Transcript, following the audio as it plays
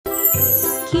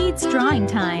Kids drawing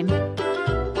time.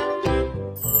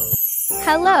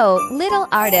 Hello, little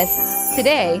artists.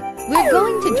 Today, we're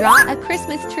going to draw a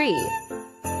Christmas tree.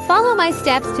 Follow my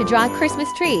steps to draw a Christmas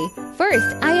tree.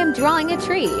 First, I am drawing a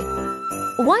tree.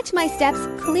 Watch my steps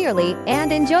clearly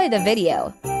and enjoy the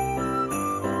video.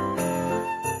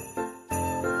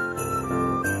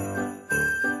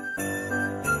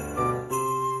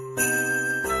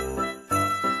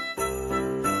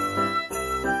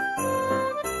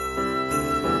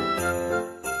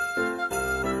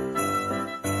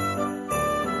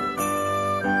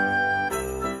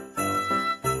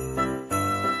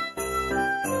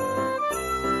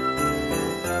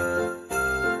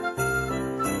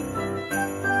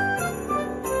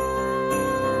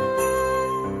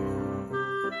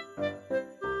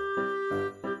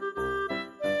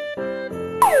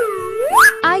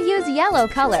 I use yellow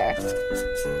color.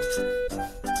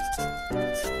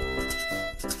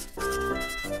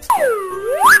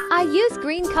 I use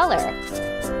green color.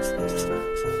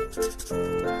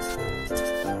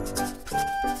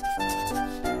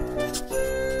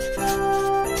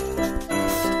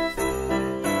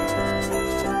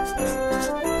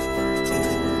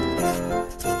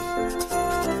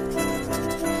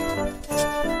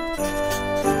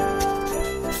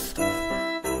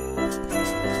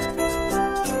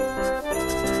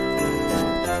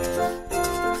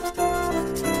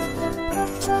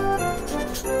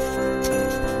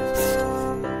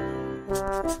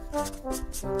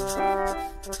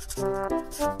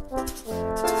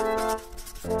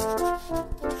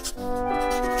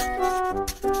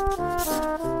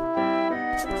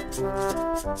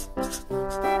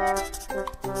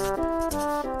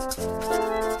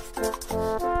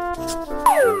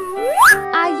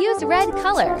 I use red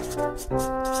color.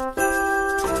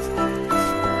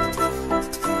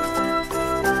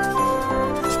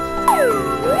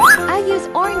 I use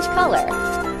orange color.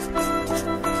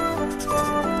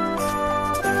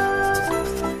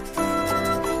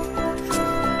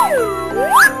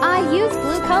 I use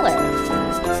blue color.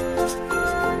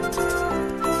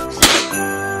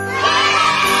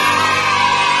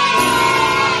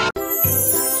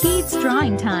 Kids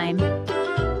drawing time.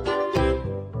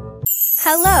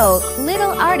 Hello,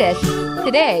 little artists.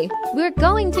 Today, we're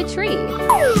going to tree.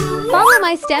 Follow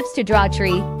my steps to draw a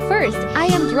tree. First, I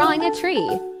am drawing a tree.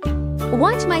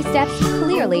 Watch my steps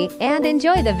clearly and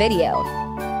enjoy the video.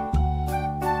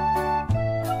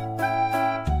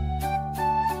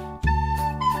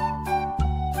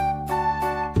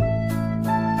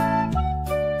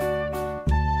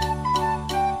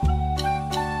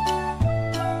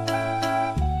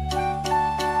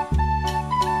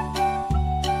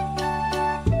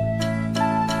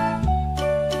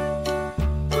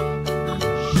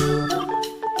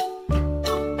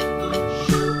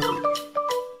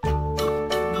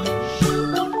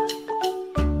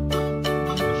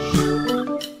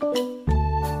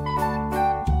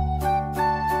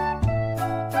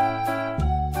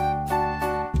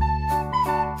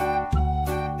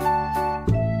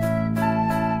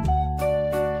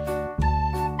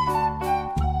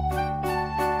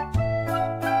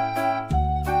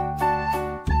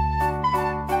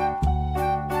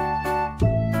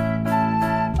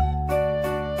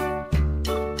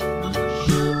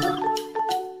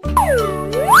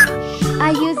 I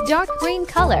use dark green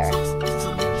color.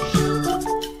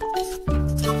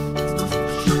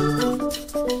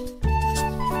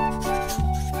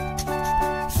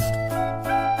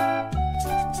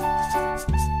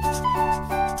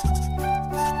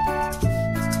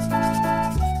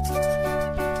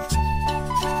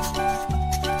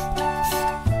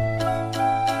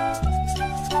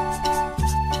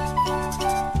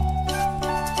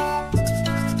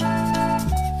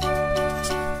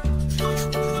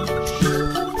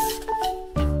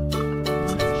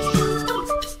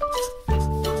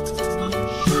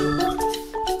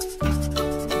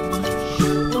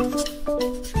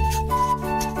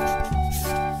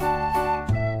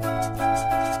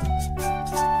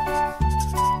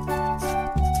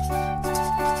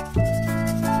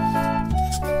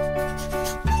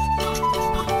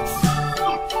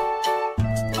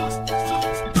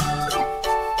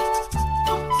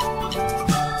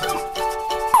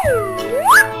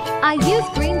 I use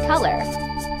green color.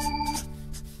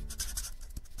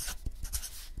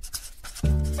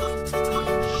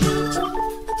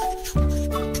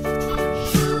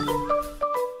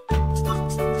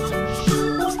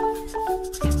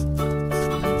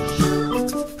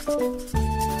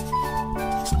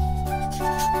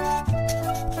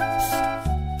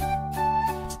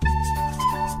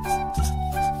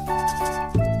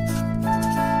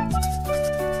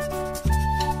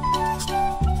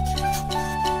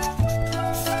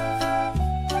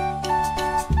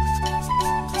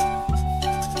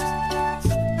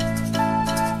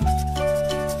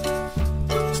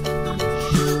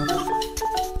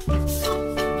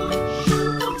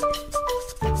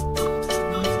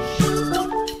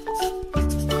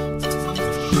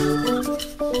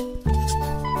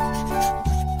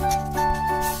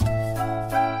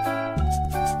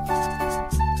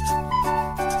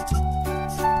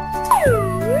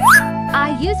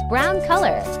 brown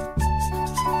color.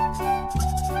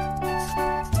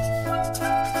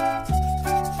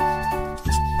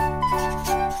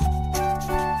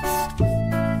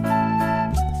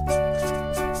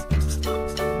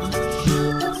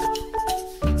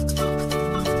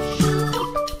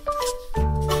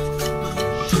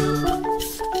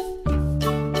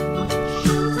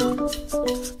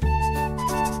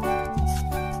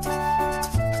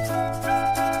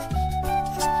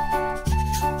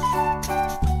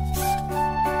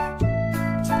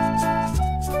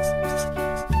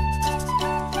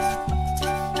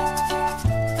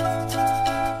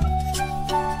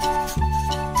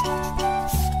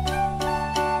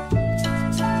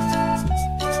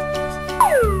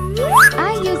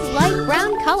 I use light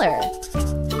brown color.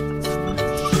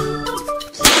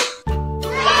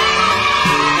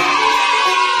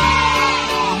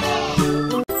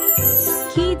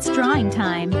 Kids drawing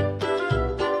time.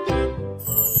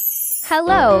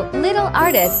 Hello, little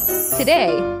artists.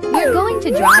 Today, we're going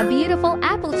to draw a beautiful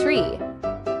apple tree.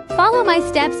 Follow my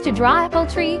steps to draw apple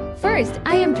tree. First,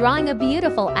 I am drawing a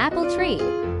beautiful apple tree.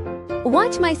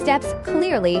 Watch my steps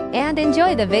clearly and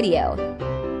enjoy the video.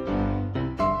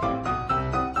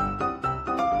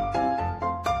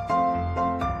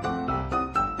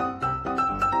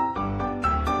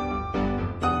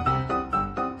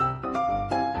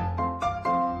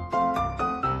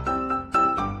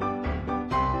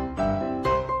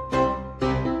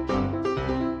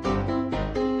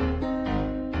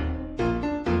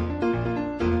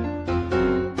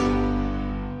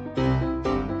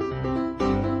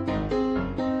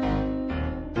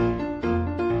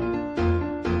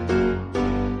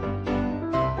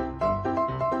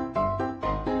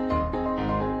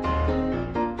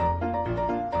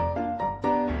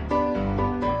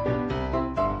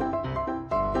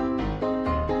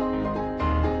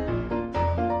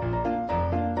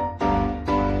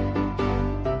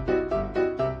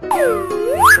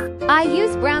 I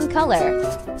use brown color.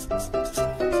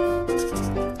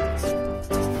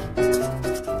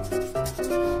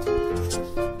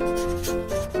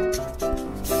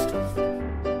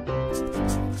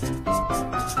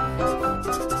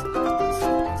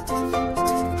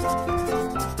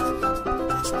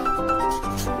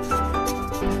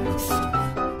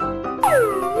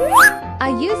 I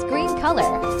use green color.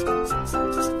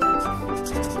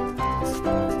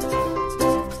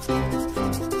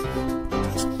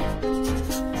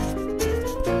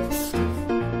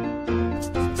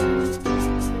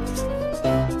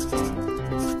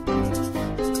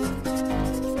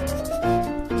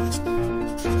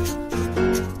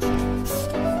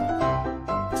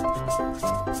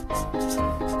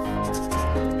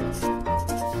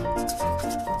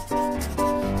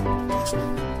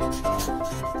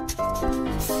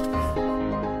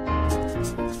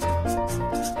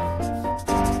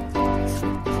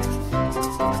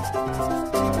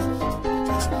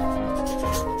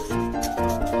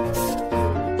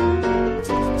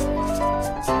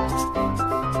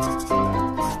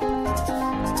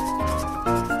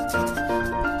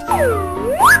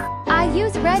 I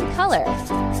use red color.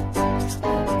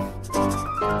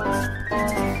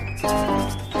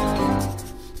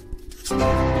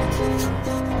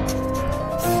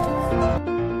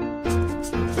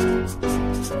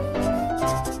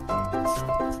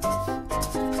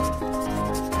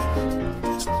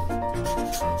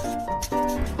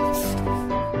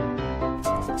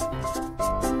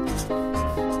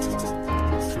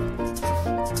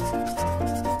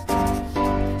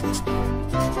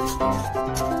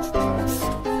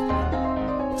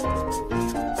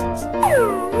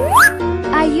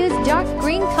 I use dark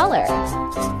green color.